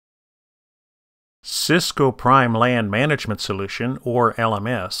Cisco Prime LAN Management Solution, or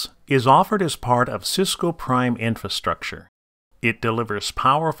LMS, is offered as part of Cisco Prime Infrastructure. It delivers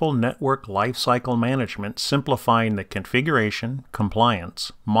powerful network lifecycle management, simplifying the configuration,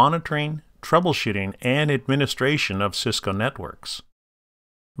 compliance, monitoring, troubleshooting, and administration of Cisco networks.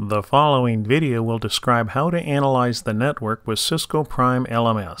 The following video will describe how to analyze the network with Cisco Prime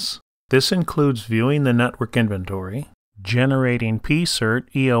LMS. This includes viewing the network inventory, generating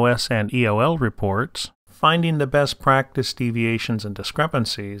PCERT, EOS, and EOL reports, finding the best practice deviations and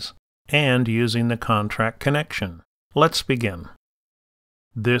discrepancies, and using the contract connection. Let's begin.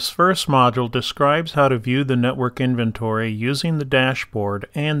 This first module describes how to view the network inventory using the dashboard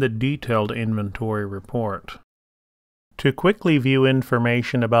and the detailed inventory report. To quickly view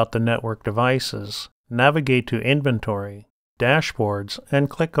information about the network devices, navigate to Inventory, Dashboards, and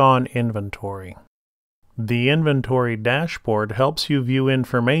click on Inventory. The Inventory dashboard helps you view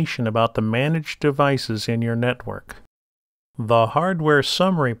information about the managed devices in your network. The Hardware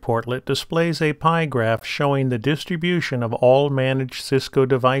Summary portlet displays a pie graph showing the distribution of all managed Cisco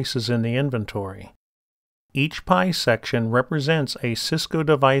devices in the inventory. Each pie section represents a Cisco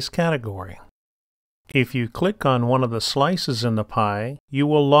device category. If you click on one of the slices in the pie, you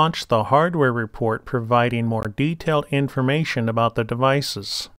will launch the hardware report providing more detailed information about the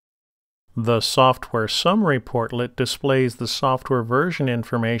devices. The Software Summary portlet displays the software version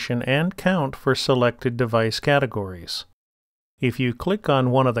information and count for selected device categories. If you click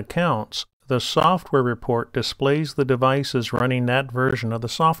on one of the counts, the software report displays the devices running that version of the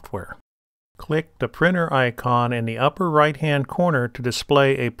software. Click the printer icon in the upper right-hand corner to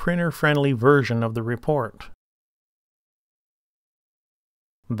display a printer-friendly version of the report.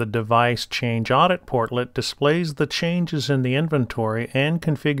 The Device Change Audit portlet displays the changes in the inventory and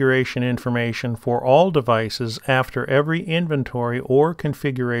configuration information for all devices after every inventory or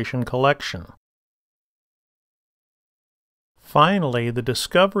configuration collection. Finally, the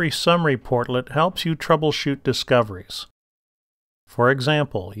Discovery Summary portlet helps you troubleshoot discoveries. For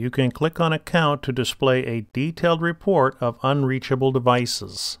example, you can click on a count to display a detailed report of unreachable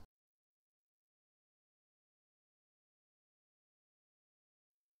devices.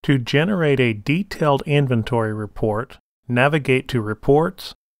 To generate a detailed inventory report, navigate to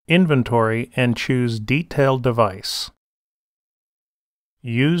Reports, Inventory, and choose Detailed Device.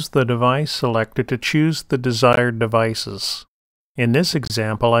 Use the device selector to choose the desired devices. In this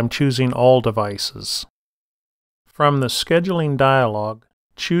example, I'm choosing all devices. From the Scheduling dialog,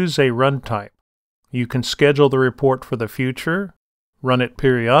 choose a run type. You can schedule the report for the future, run it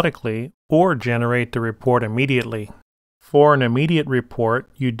periodically, or generate the report immediately. For an immediate report,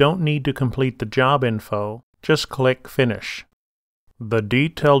 you don't need to complete the job info, just click Finish. The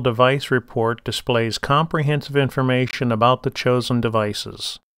Detailed Device report displays comprehensive information about the chosen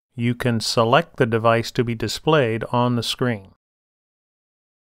devices. You can select the device to be displayed on the screen.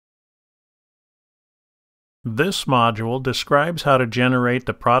 This module describes how to generate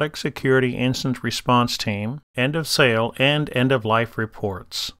the Product Security Incident Response Team, End of Sale, and End of Life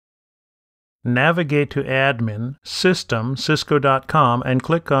reports. Navigate to Admin, System, Cisco.com, and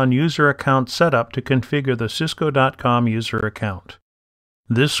click on User Account Setup to configure the Cisco.com user account.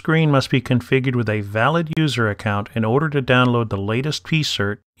 This screen must be configured with a valid user account in order to download the latest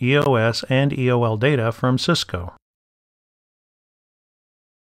PCERT, EOS, and EOL data from Cisco.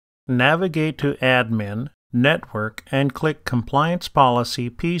 Navigate to Admin, Network, and click Compliance Policy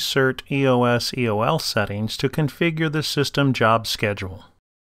PCERT EOS EOL Settings to configure the system job schedule.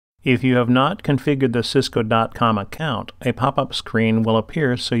 If you have not configured the Cisco.com account, a pop-up screen will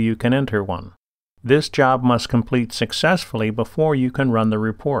appear so you can enter one. This job must complete successfully before you can run the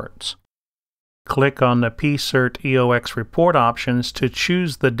reports. Click on the PCERT EOX report options to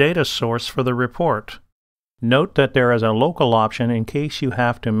choose the data source for the report. Note that there is a local option in case you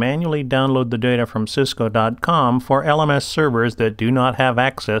have to manually download the data from Cisco.com for LMS servers that do not have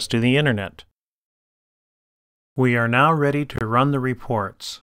access to the Internet. We are now ready to run the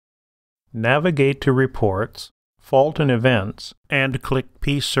reports. Navigate to Reports, Fault and Events, and click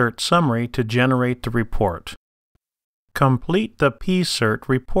PCERT Summary to generate the report. Complete the PCERT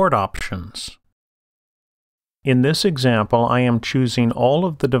report options. In this example, I am choosing all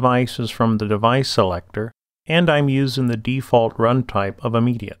of the devices from the device selector, and I'm using the default run type of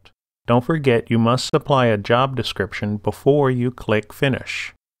Immediate. Don't forget you must supply a job description before you click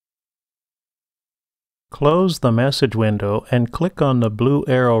Finish. Close the message window and click on the blue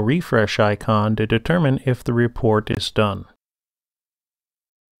arrow refresh icon to determine if the report is done.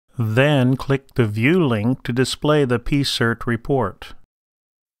 Then click the View link to display the PCERT report.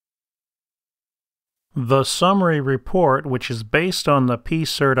 The summary report, which is based on the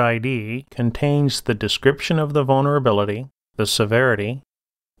PCERT ID, contains the description of the vulnerability, the severity,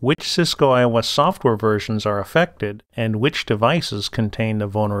 which Cisco iOS software versions are affected, and which devices contain the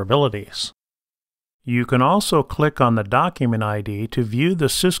vulnerabilities. You can also click on the document ID to view the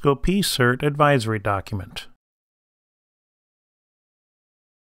Cisco PCERT advisory document.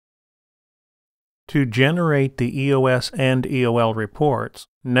 To generate the EOS and EOL reports,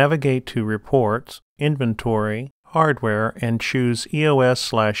 navigate to Reports, Inventory, Hardware, and choose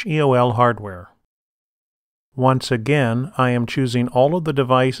EOS/EOL Hardware. Once again, I am choosing all of the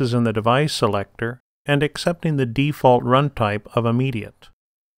devices in the device selector and accepting the default run type of immediate.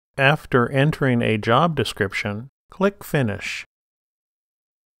 After entering a job description, click Finish.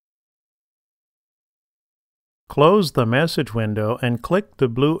 Close the message window and click the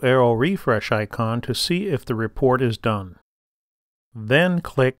blue arrow refresh icon to see if the report is done. Then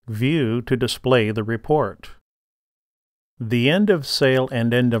click View to display the report. The End of Sale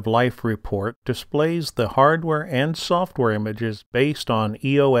and End of Life report displays the hardware and software images based on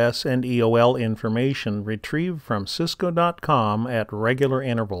EOS and EOL information retrieved from Cisco.com at regular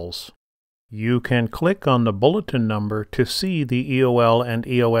intervals. You can click on the bulletin number to see the EOL and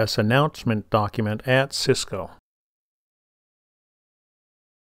EOS announcement document at Cisco.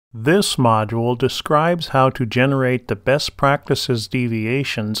 This module describes how to generate the best practices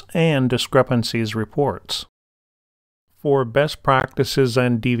deviations and discrepancies reports. For best practices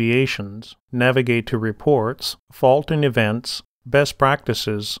and deviations, navigate to Reports, Fault and Events, Best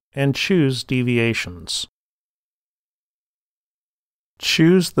Practices, and choose Deviations.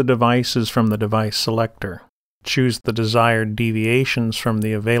 Choose the devices from the device selector. Choose the desired deviations from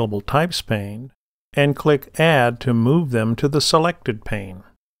the Available Types pane, and click Add to move them to the Selected pane.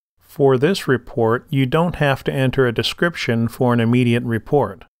 For this report, you don't have to enter a description for an immediate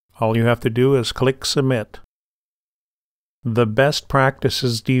report. All you have to do is click Submit. The Best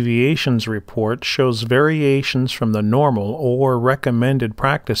Practices Deviations report shows variations from the normal or recommended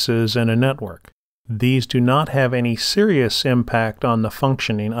practices in a network. These do not have any serious impact on the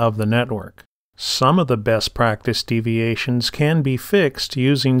functioning of the network. Some of the best practice deviations can be fixed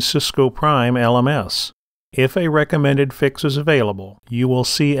using Cisco Prime LMS. If a recommended fix is available, you will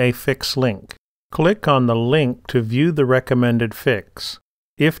see a fix link. Click on the link to view the recommended fix.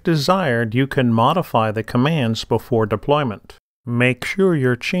 If desired, you can modify the commands before deployment. Make sure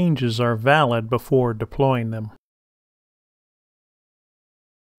your changes are valid before deploying them.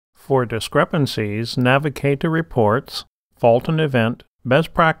 For discrepancies, navigate to Reports, Fault and Event,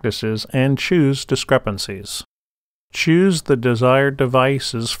 Best Practices, and choose Discrepancies. Choose the desired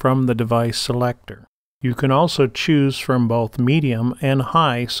devices from the device selector. You can also choose from both medium and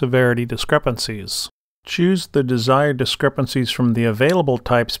high severity discrepancies. Choose the desired discrepancies from the Available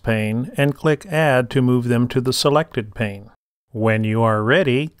Types pane and click Add to move them to the Selected pane. When you are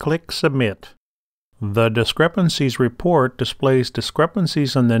ready, click Submit. The Discrepancies report displays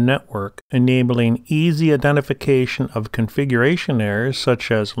discrepancies in the network, enabling easy identification of configuration errors such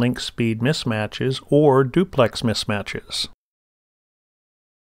as link speed mismatches or duplex mismatches.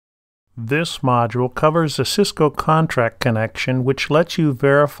 This module covers the Cisco contract connection, which lets you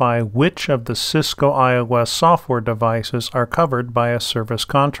verify which of the Cisco iOS software devices are covered by a service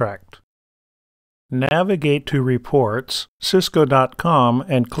contract. Navigate to Reports, Cisco.com,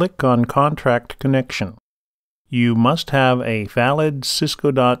 and click on Contract Connection. You must have a valid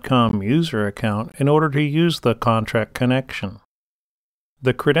Cisco.com user account in order to use the contract connection.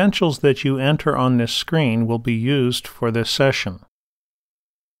 The credentials that you enter on this screen will be used for this session.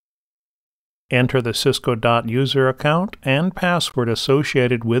 Enter the Cisco.user account and password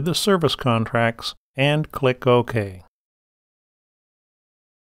associated with the service contracts and click OK.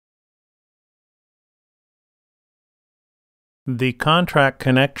 The contract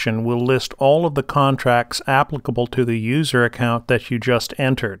connection will list all of the contracts applicable to the user account that you just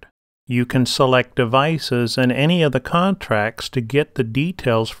entered. You can select devices in any of the contracts to get the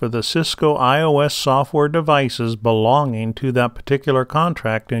details for the Cisco iOS software devices belonging to that particular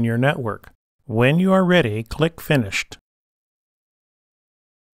contract in your network. When you are ready, click Finished.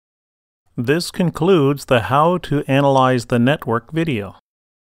 This concludes the How to Analyze the Network video.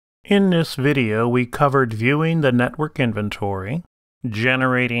 In this video, we covered viewing the network inventory,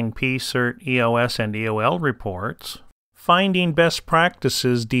 generating PCERT EOS and EOL reports, finding best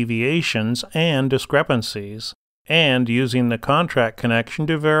practices, deviations, and discrepancies, and using the contract connection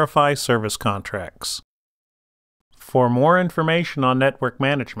to verify service contracts. For more information on network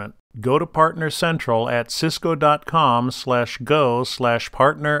management, go to Partner Central at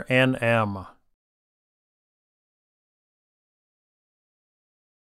cisco.com/go/partnernm.